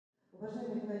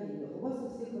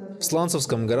В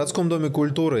Сланцевском городском доме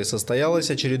культуры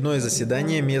состоялось очередное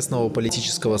заседание местного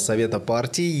политического совета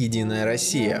партии «Единая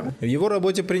Россия». В его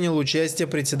работе принял участие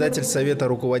председатель совета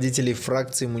руководителей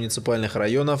фракций муниципальных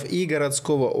районов и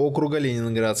городского округа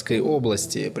Ленинградской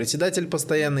области, председатель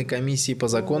постоянной комиссии по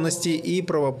законности и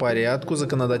правопорядку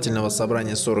законодательного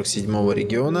собрания 47-го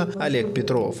региона Олег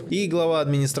Петров и глава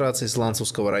администрации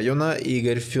Сланцевского района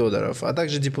Игорь Федоров, а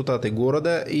также депутаты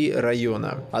города и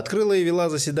района. Открыла и вела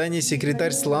заседание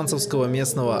секретарь Сланцевского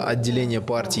местного отделения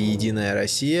партии «Единая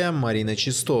Россия» Марина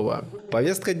Чистова.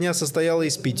 Повестка дня состояла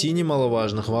из 5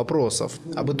 немаловажных вопросов.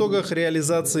 Об итогах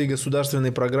реализации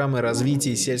государственной программы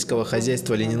развития сельского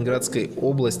хозяйства Ленинградской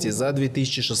области за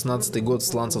 2016 год в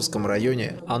Сланцевском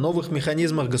районе, о новых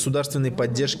механизмах государственной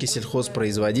поддержки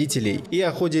сельхозпроизводителей и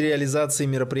о ходе реализации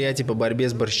мероприятий по борьбе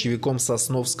с борщевиком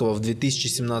Сосновского в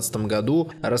 2017 году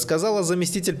рассказала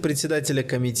заместитель председателя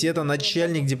комитета,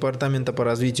 начальник департамента по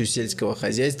развитию сельского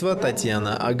хозяйства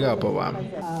Татьяна Агапова.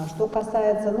 Что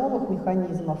касается новых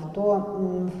механизмов, то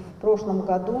в прошлом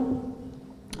году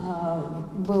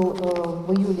был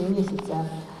в июле месяце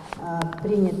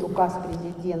принят указ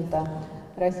президента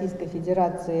Российской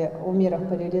Федерации о мерах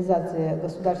по реализации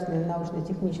государственной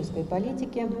научно-технической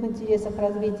политики в интересах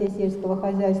развития сельского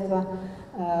хозяйства.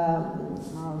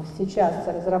 Сейчас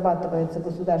разрабатывается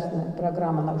государственная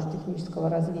программа научно-технического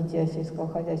развития сельского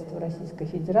хозяйства Российской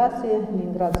Федерации.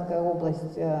 Ленинградская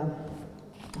область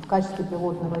в качестве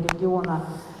пилотного региона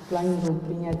планирует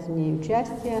принять в ней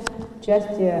участие в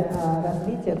части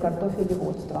развития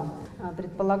картофелеводства.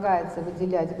 Предполагается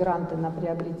выделять гранты на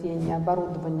приобретение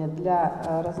оборудования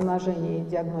для размножения и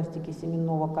диагностики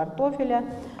семенного картофеля.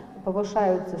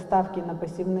 Повышаются ставки на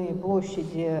посевные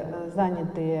площади,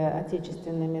 занятые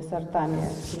отечественными сортами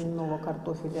семенного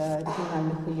картофеля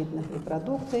региональных элитных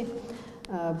репродукций.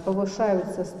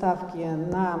 Повышаются ставки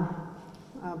на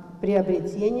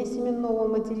приобретение семенного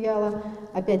материала,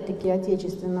 опять-таки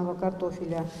отечественного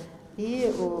картофеля.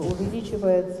 И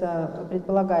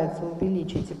предполагается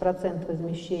увеличить процент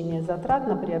возмещения затрат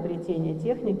на приобретение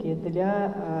техники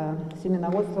для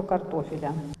семеноводства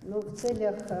картофеля. В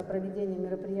целях проведения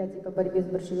мероприятий по борьбе с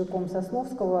борщевиком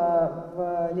Сосновского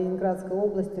в Ленинградской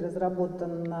области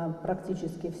разработана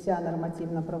практически вся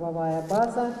нормативно-правовая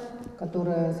база,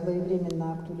 которая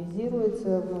своевременно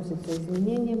актуализируется, вносятся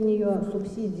изменения в нее.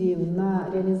 Субсидии на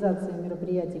реализацию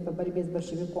мероприятий по борьбе с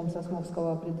борщевиком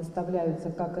Сосновского предоставляются,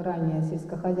 как и ранее,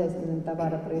 сельскохозяйственным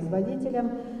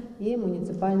товаропроизводителям и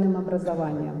муниципальным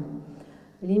образованиям.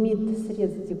 Лимит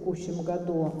средств в текущем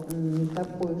году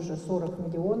такой же 40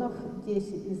 миллионов,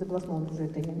 10 из областного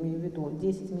бюджета, я имею в виду,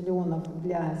 10 миллионов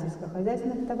для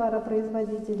сельскохозяйственных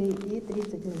товаропроизводителей и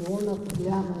 30 миллионов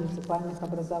для муниципальных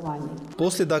образований.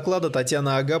 После доклада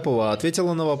Татьяна Агапова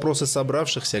ответила на вопросы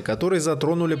собравшихся, которые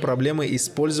затронули проблемы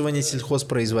использования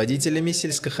сельхозпроизводителями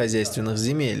сельскохозяйственных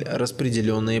земель,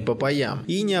 распределенные по паям,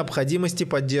 и необходимости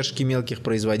поддержки мелких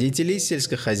производителей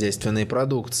сельскохозяйственной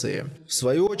продукции. В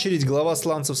свою очередь, глава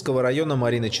Сланцевского района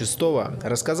Марина Чистова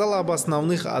рассказала об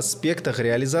основных аспектах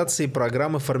реализации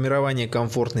программы формирования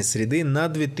комфортной среды на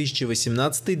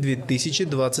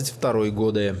 2018-2022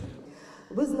 годы.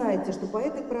 Вы знаете, что по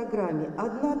этой программе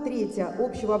 1/3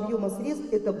 общего объема средств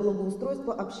 – это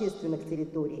благоустройство общественных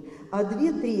территорий, а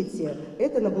 2/3 –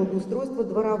 это на благоустройство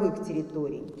дворовых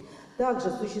территорий.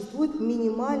 Также существует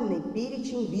минимальный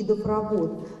перечень видов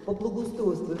работ по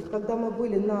благоустройству. Когда мы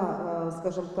были на,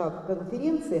 скажем так,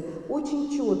 конференции, очень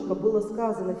четко было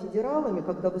сказано федералами,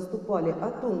 когда выступали, о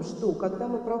том, что когда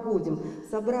мы проводим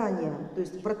собрание, то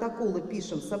есть протоколы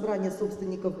пишем, собрание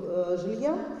собственников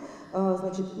жилья,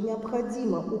 значит,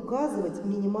 необходимо указывать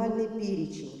минимальный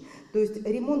перечень. То есть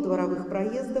ремонт дворовых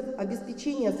проездов,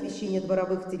 обеспечение освещения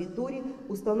дворовых территорий,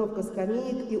 установка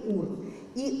скамеек и урн.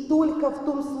 И только в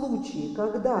том случае,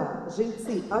 когда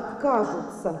жильцы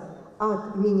откажутся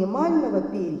от минимального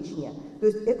перечня, то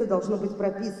есть это должно быть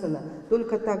прописано,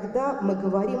 только тогда мы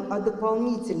говорим о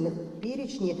дополнительных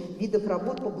перечне видов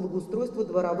работ по благоустройству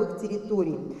дворовых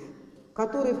территорий,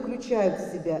 которые включают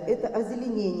в себя это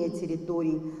озеленение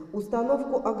территорий,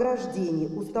 установку ограждений,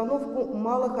 установку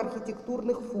малых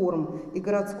архитектурных форм и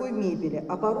городской мебели,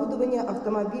 оборудование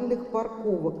автомобильных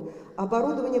парковок,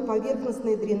 оборудование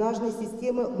поверхностной дренажной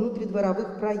системы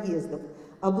внутридворовых проездов,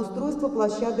 обустройство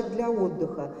площадок для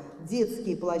отдыха,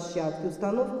 детские площадки,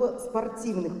 установка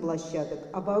спортивных площадок,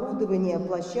 оборудование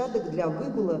площадок для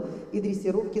выгула и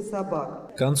дрессировки собак.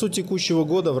 К концу текущего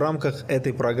года в рамках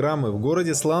этой программы в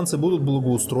городе Сланцы будут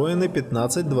благоустроены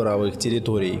 15 дворовых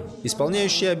территорий.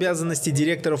 Исполняющий обязанности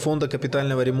директора фонда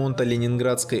капитального ремонта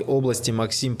Ленинградской области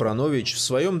Максим Пранович в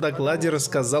своем докладе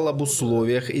рассказал об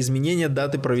условиях изменения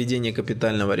даты проведения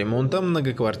капитального ремонта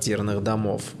многоквартирных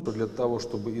домов. Для того,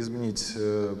 чтобы изменить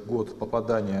год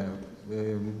попадания,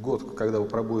 год, когда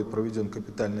будет проведен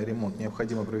капитальный ремонт,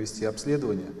 необходимо провести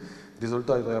обследование.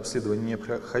 Результаты обследования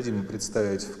необходимо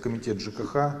представить в комитет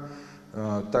ЖКХ.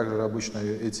 Также обычно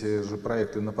эти же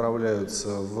проекты направляются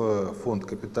в фонд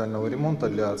капитального ремонта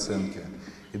для оценки.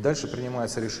 И дальше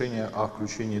принимается решение о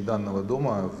включении данного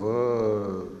дома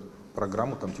в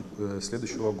программу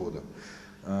следующего года.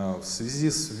 В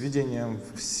связи с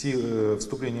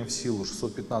вступлением в силу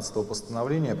 615-го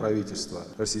постановления правительства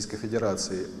Российской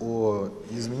Федерации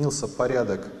изменился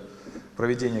порядок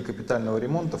проведения капитального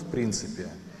ремонта в принципе.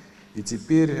 И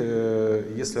теперь,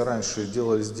 если раньше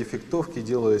делались дефектовки,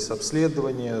 делались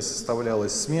обследования,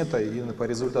 составлялась смета, и по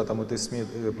результатам по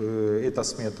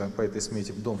этой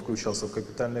смете дом включался в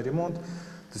капитальный ремонт,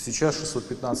 то сейчас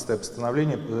 615-е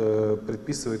постановление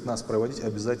предписывает нас проводить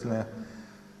обязательное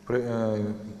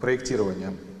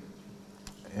проектирование,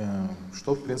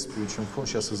 что, в принципе, чем фонд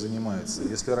сейчас и занимается.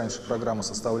 Если раньше программа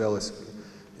составлялась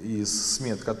из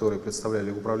смет, которые представляли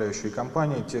управляющие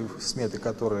компании, те сметы,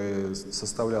 которые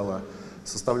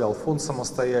составлял фонд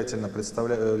самостоятельно,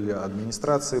 представляли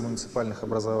администрации муниципальных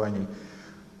образований,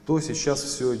 то сейчас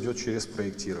все идет через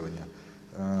проектирование.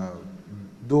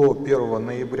 До 1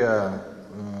 ноября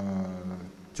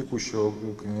текущего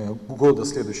года,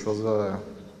 следующего за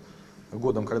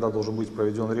годом, когда должен быть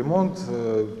проведен ремонт,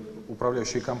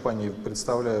 управляющие компании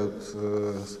представляют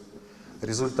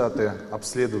результаты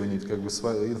обследований,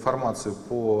 информацию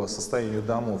по состоянию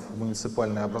домов в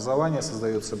муниципальное образование,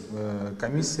 создается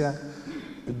комиссия.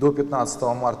 До 15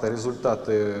 марта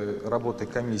результаты работы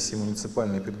комиссии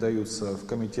муниципальной передаются в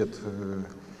комитет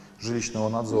жилищного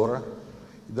надзора.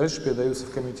 И дальше передаются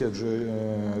в комитет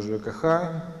ЖКХ,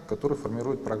 который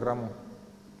формирует программу.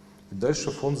 И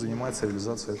дальше фонд занимается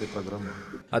реализацией этой программы.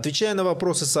 Отвечая на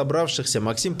вопросы собравшихся,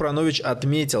 Максим Пранович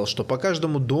отметил, что по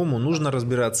каждому дому нужно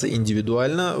разбираться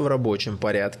индивидуально в рабочем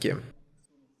порядке.